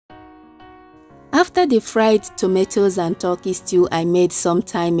After the fried tomatoes and turkey stew I made some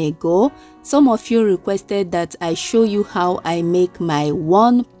time ago, some of you requested that I show you how I make my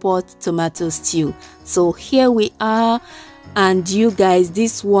one pot tomato stew. So here we are, and you guys,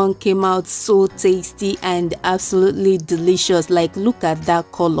 this one came out so tasty and absolutely delicious. Like, look at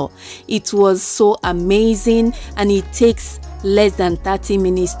that color. It was so amazing, and it takes less than 30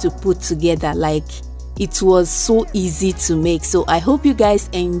 minutes to put together. Like, it was so easy to make. So I hope you guys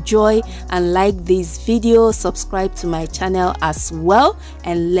enjoy and like this video. Subscribe to my channel as well,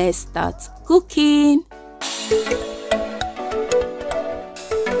 and let's start cooking.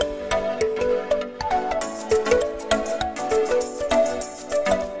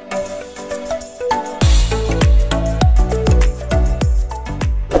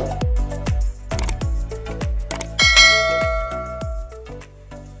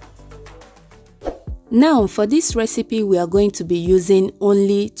 Now for this recipe we are going to be using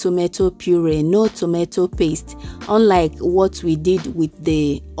only tomato puree, no tomato paste, unlike what we did with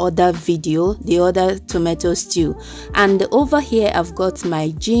the other video, the other tomato stew. And over here I've got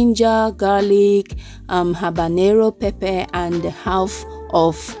my ginger, garlic, habanero pepper, and half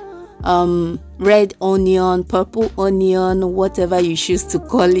of red onion, purple onion, whatever you choose to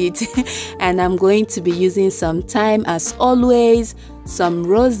call it. And I'm going to be using some thyme as always, some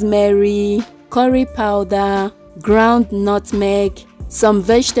rosemary, curry powder, ground nutmeg, some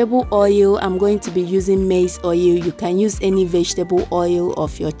vegetable oil. I'm going to be using maize oil. You can use any vegetable oil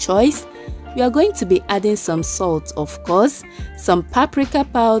of your choice. We are going to be adding some salt, of course, some paprika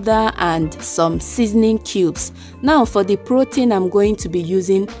powder, and some seasoning cubes. Now for the protein, I'm going to be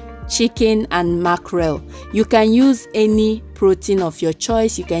using chicken and mackerel. You can use any protein of your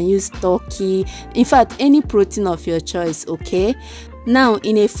choice. You can use turkey, in fact any protein of your choice, okay? Now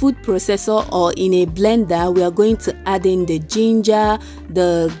in a food processor or in a blender, we are going to add in the ginger,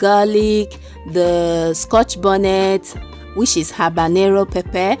 the garlic, the scotch bonnet, which is habanero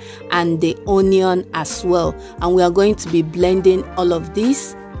pepper, and the onion as well. And we are going to be blending all of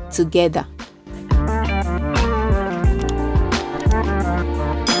this together.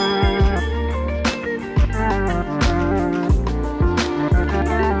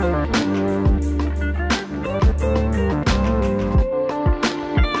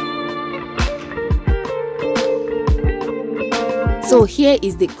 So here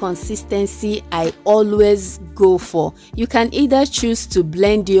is the consistency I always go for. You can either choose to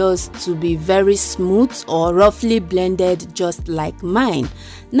blend yours to be very smooth or roughly blended just like mine.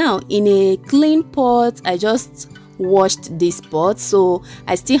 Now in a clean pot, I just washed this pot, so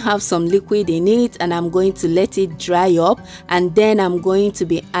I still have some liquid in it, and I'm going to let it dry up, and then I'm going to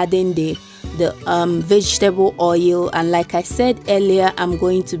be adding the vegetable oil. And like I said earlier, I'm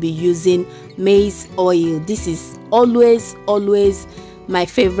going to be using maize oil. This is always my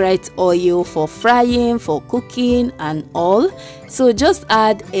favorite oil for frying, for cooking and all. So just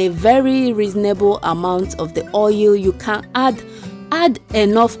add a very reasonable amount of the oil. You can add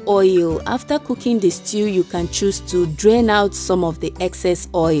enough oil. After cooking the stew, you can choose to drain out some of the excess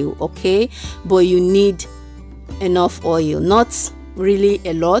oil, okay? But you need enough oil, not really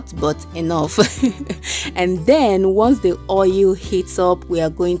a lot, but enough. And then once the oil heats up, we are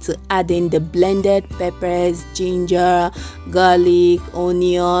going to add in the blended peppers, ginger, garlic,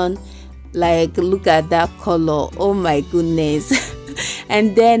 onion. Like, look at that color, oh my goodness.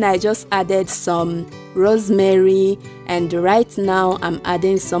 And then I just added some rosemary, and right now I'm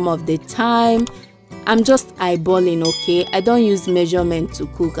adding some of the thyme. I'm just eyeballing, okay? I don't use measurement to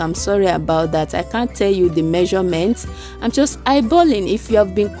cook. I'm sorry about that. I can't tell you the measurements. I'm just eyeballing. If you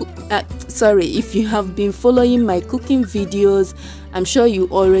have been if you have been following my cooking videos, I'm sure you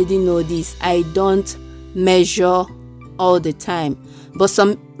already know this. I don't measure all the time, but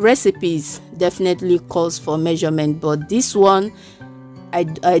some recipes definitely calls for measurement, but this one I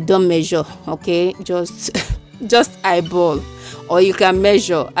don't measure, okay? Just eyeball, or you can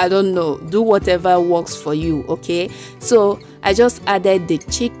measure, I don't know, do whatever works for you, okay? So I just added the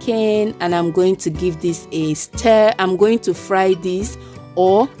chicken, and I'm going to give this a stir. I'm going to fry this,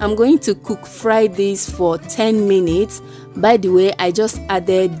 or I'm going to fry this for 10 minutes. By the way, I just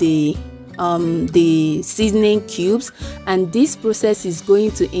added the seasoning cubes, and this process is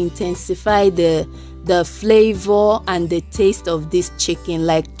going to intensify the flavor and the taste of this chicken.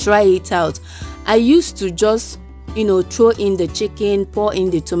 Like, try it out. I used to just, you know, throw in the chicken, pour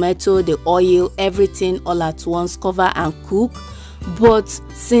in the tomato, the oil, everything all at once, cover and cook. But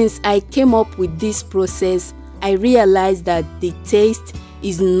since I came up with this process, I realized that the taste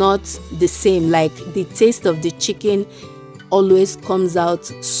is not the same. Like, the taste of the chicken always comes out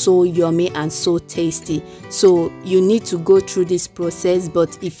so yummy and so tasty. So you need to go through this process,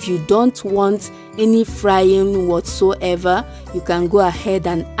 but if you don't want any frying whatsoever, you can go ahead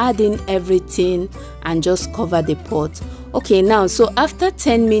and add in everything and just cover the pot. Okay, now so after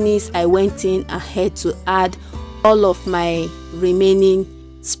 10 minutes I went in ahead to add all of my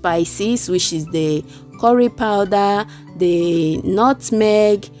remaining spices, which is the curry powder, the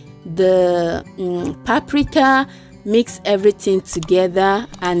nutmeg, the paprika. Mix everything together,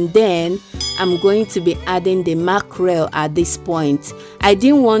 and then I'm going to be adding the mackerel at this point. I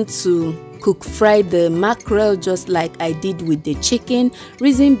didn't want to fry the mackerel just like I did with the chicken,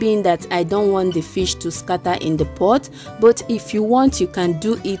 reason being that I don't want the fish to scatter in the pot, but if you want, you can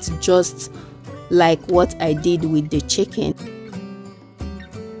do it just like what I did with the chicken.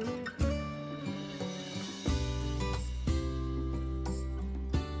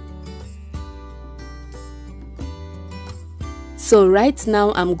 So right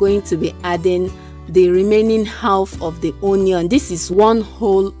now I'm going to be adding the remaining half of the onion. This is one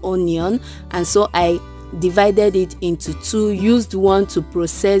whole onion, and so I divided it into two, used one to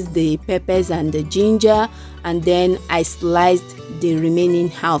process the peppers and the ginger, and then I sliced the remaining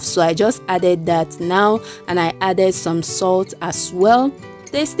half. So I just added that now, and I added some salt as well,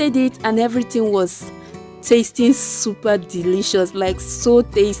 tasted it, and everything was tasting super delicious, like so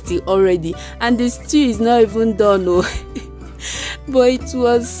tasty already, and the stew is not even done. Oh. But it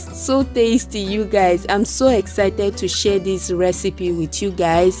was so tasty, you guys. I'm so excited to share this recipe with you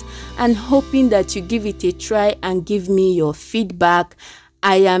guys, and hoping that you give it a try and give me your feedback.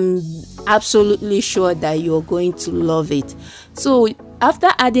 I am absolutely sure that you're going to love it. So after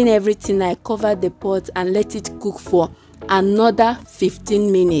adding everything, I covered the pot and let it cook for another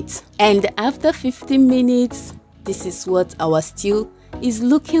 15 minutes. And after 15 minutes, this is what our stew is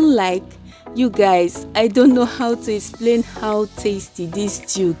looking like. You guys, I don't know how to explain how tasty this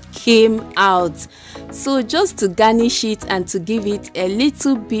stew came out. So just to garnish it and to give it a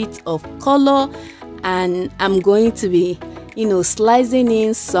little bit of color, and I'm going to be, slicing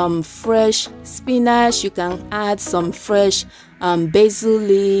in some fresh spinach. You can add some fresh basil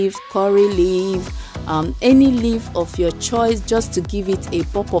leaf, curry leaf, any leaf of your choice, just to give it a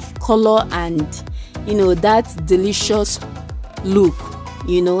pop of color and that delicious look.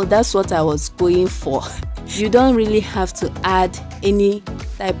 That's what I was going for. You don't really have to add any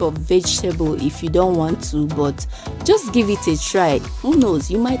type of vegetable if you don't want to, but just give it a try. Who knows,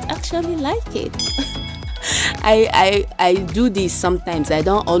 you might actually like it. I do this sometimes. I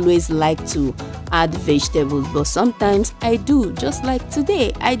don't always like to add vegetables, but sometimes I do. Just like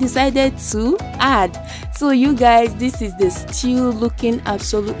today, I decided to add. So you guys, this is the stew looking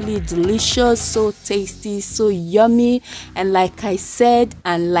absolutely delicious, so tasty, so yummy. And like I said,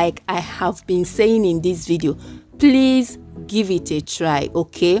 and like I have been saying in this video, please give it a try,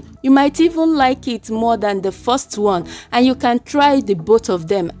 okay? You might even like it more than the first one, and you can try the both of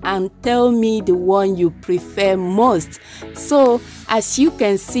them and tell me the one you prefer most. So as you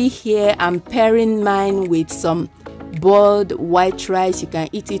can see here, I'm pairing mine with some boiled white rice. You can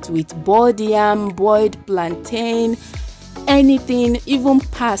eat it with boiled yam, boiled plantain, anything, even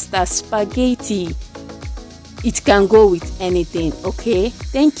pasta, spaghetti. It can go with anything, okay?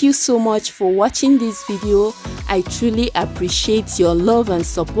 Thank you so much for watching this video. I truly appreciate your love and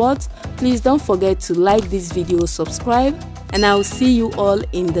support. Please don't forget to like this video, subscribe, and I'll see you all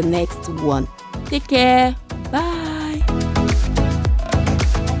in the next one. Take care. Bye.